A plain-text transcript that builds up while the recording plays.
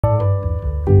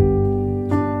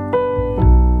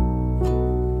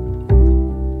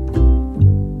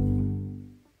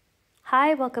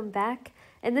Hi, welcome back.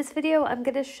 In this video, I'm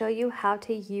going to show you how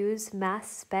to use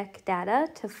mass spec data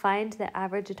to find the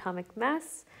average atomic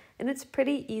mass, and it's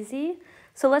pretty easy.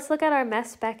 So let's look at our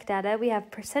mass spec data. We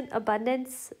have percent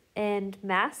abundance and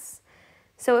mass.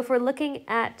 So if we're looking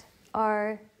at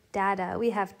our data,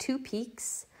 we have two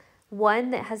peaks,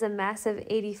 one that has a mass of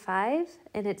 85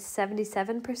 and it's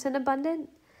 77% abundant,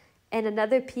 and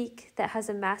another peak that has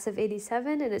a mass of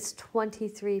 87 and it's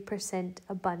 23%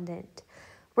 abundant.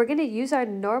 We're going to use our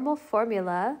normal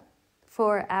formula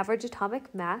for average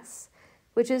atomic mass,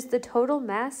 which is the total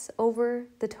mass over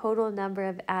the total number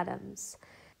of atoms.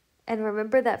 And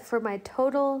remember that for my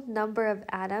total number of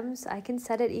atoms, I can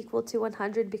set it equal to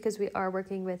 100 because we are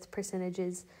working with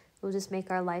percentages. It will just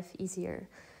make our life easier.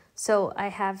 So I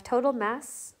have total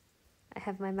mass. I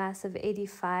have my mass of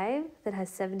 85 that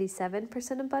has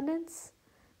 77% abundance,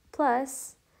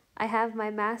 plus I have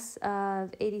my mass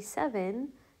of 87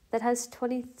 that has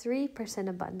 23%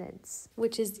 abundance,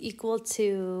 which is equal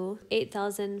to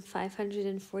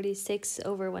 8,546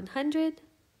 over 100,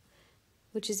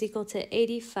 which is equal to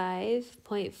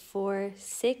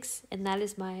 85.46, and that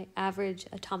is my average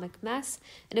atomic mass.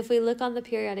 And if we look on the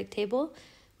periodic table,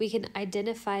 we can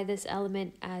identify this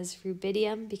element as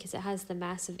rubidium because it has the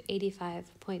mass of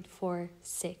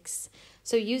 85.46.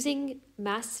 So using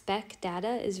mass spec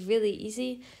data is really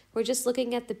easy. We're just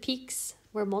looking at the peaks.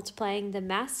 We're multiplying the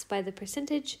mass by the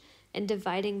percentage and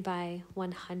dividing by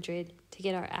 100 to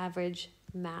get our average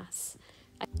mass.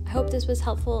 I hope this was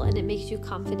helpful and it makes you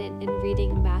confident in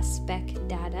reading mass spec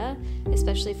data,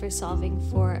 especially for solving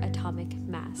for atomic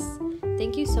mass.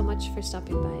 Thank you so much for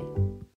stopping by.